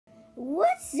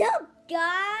What's up,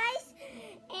 guys?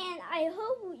 And I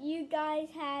hope you guys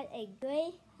had a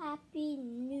great happy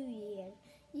new year.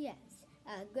 Yes,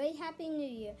 a great happy new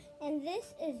year. And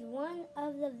this is one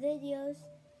of the videos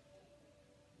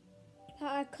that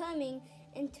are coming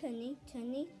in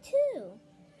 2022.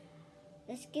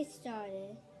 Let's get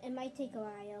started. It might take a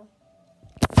while.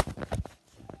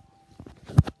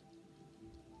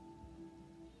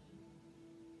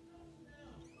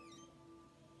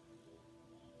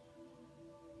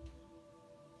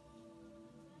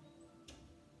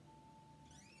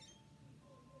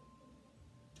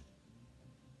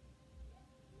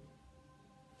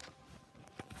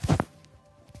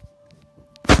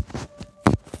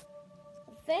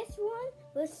 First one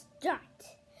will start.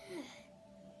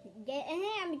 Get in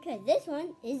hand because this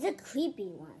one is a creepy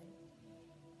one.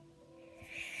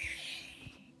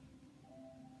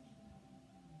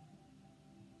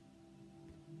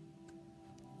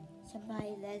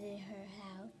 Somebody let her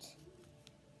out.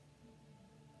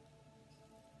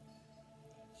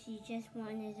 She just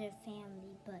wanted her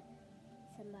family, but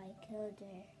somebody killed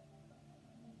her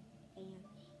family.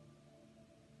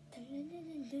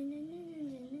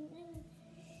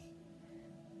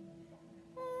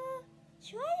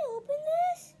 Should I open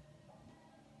this?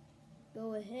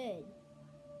 Go ahead.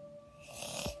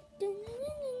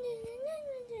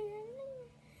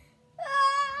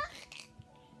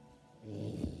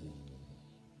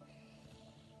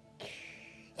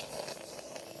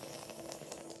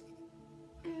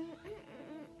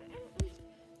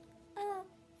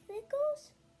 Pickles?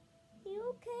 You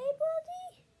okay, buddy?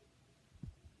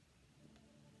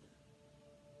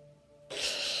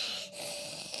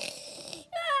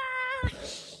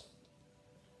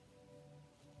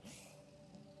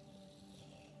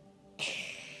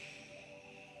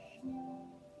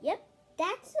 Yep,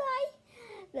 that's right.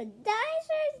 The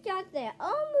dinosaurs got their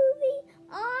own movie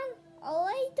on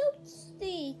Olaydo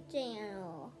Street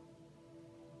channel.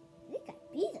 They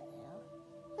got beat a little.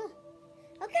 Huh.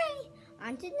 Okay,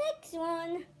 on to the next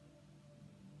one.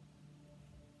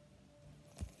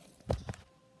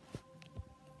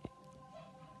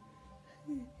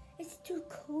 It's too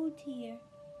cold here.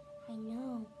 I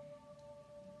know.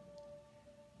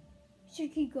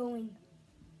 Should keep going.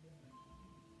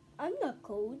 I'm not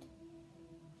cold.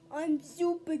 I'm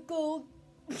super cold.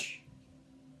 Do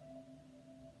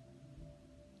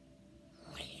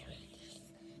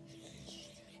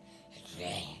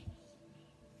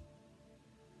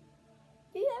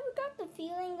you ever got the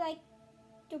feeling like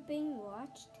you're being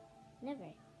watched?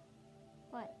 Never.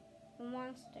 What? The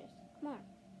monsters. Come on.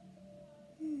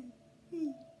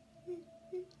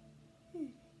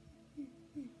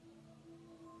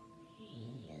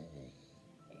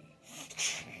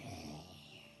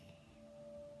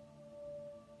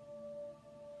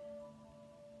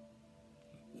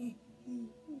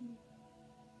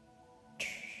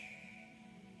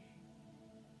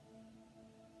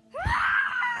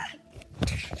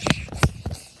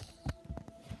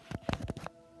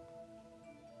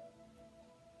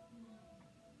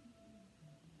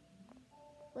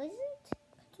 Wasn't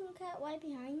Cartoon Cat right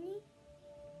behind me?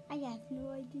 I have no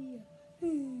idea.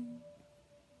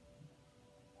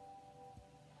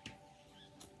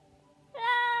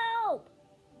 Help!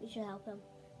 We should help him.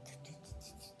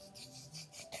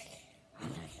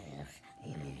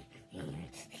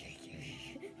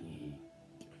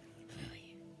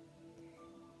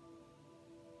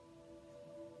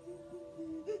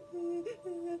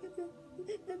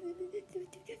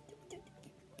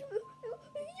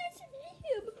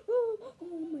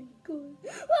 Oh my god.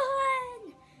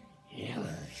 Run!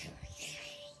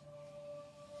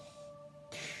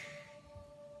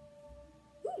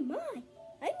 Oh my.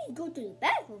 I need to go to the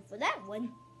bathroom for that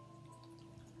one.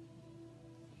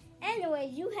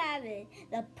 Anyways, you have it.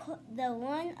 The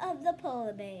one of the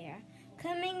polar bear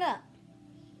coming up.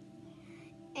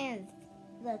 And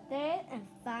the third and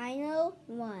final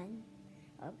one.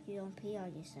 Hope you don't pee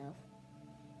on yourself.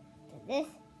 So this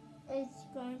is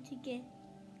going to get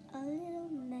a little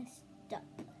messed up.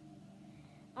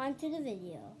 Onto the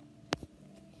video.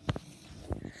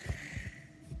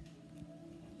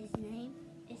 His name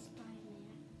is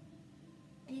Spider-Man.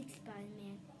 Big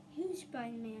Spider-Man. Huge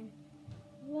Spider-Man.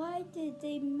 Why did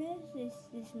they miss this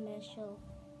special?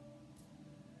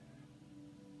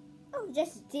 Oh,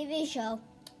 just a TV show.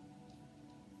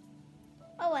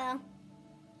 Oh well.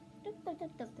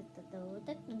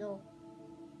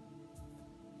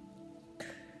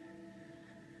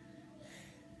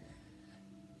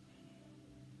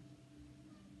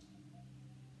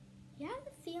 You have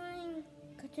the feeling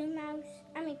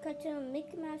Cartoon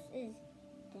Mickey Mouse is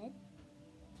dead?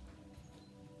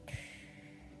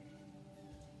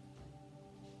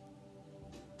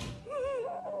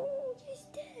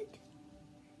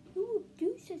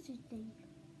 such a thing.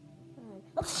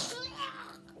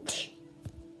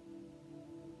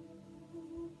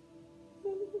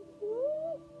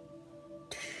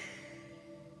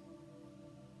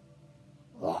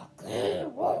 Rock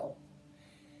and roll.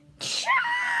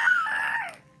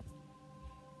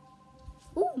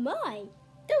 Oh my,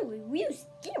 that was real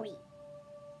scary.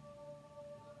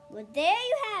 Well, there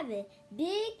you have it,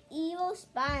 Big Evil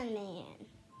Spider-Man.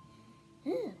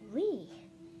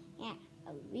 Yeah,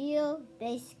 a real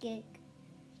biscuit.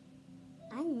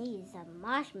 I need some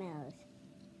marshmallows.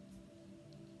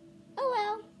 Oh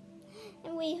well,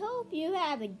 and we hope you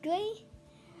have a great,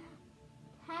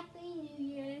 happy New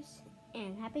Year's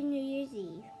and happy New Year's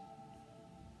Eve.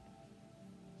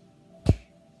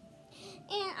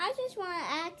 And I just want to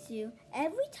ask you,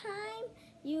 every time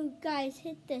you guys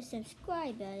hit the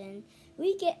subscribe button,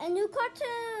 we get a new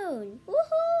cartoon.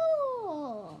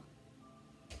 Woohoo!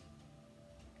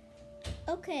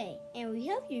 Okay, and we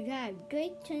hope you got a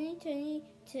great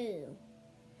 2022.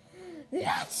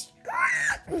 Let's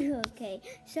go! Okay,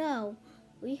 so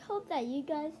we hope that you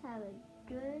guys have a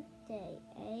good day.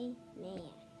 Amen.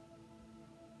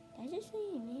 Did I just say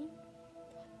amen?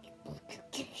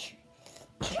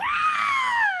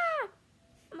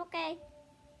 I'm okay.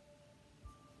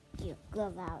 You go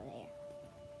out there.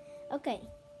 Okay,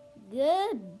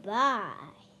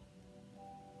 goodbye.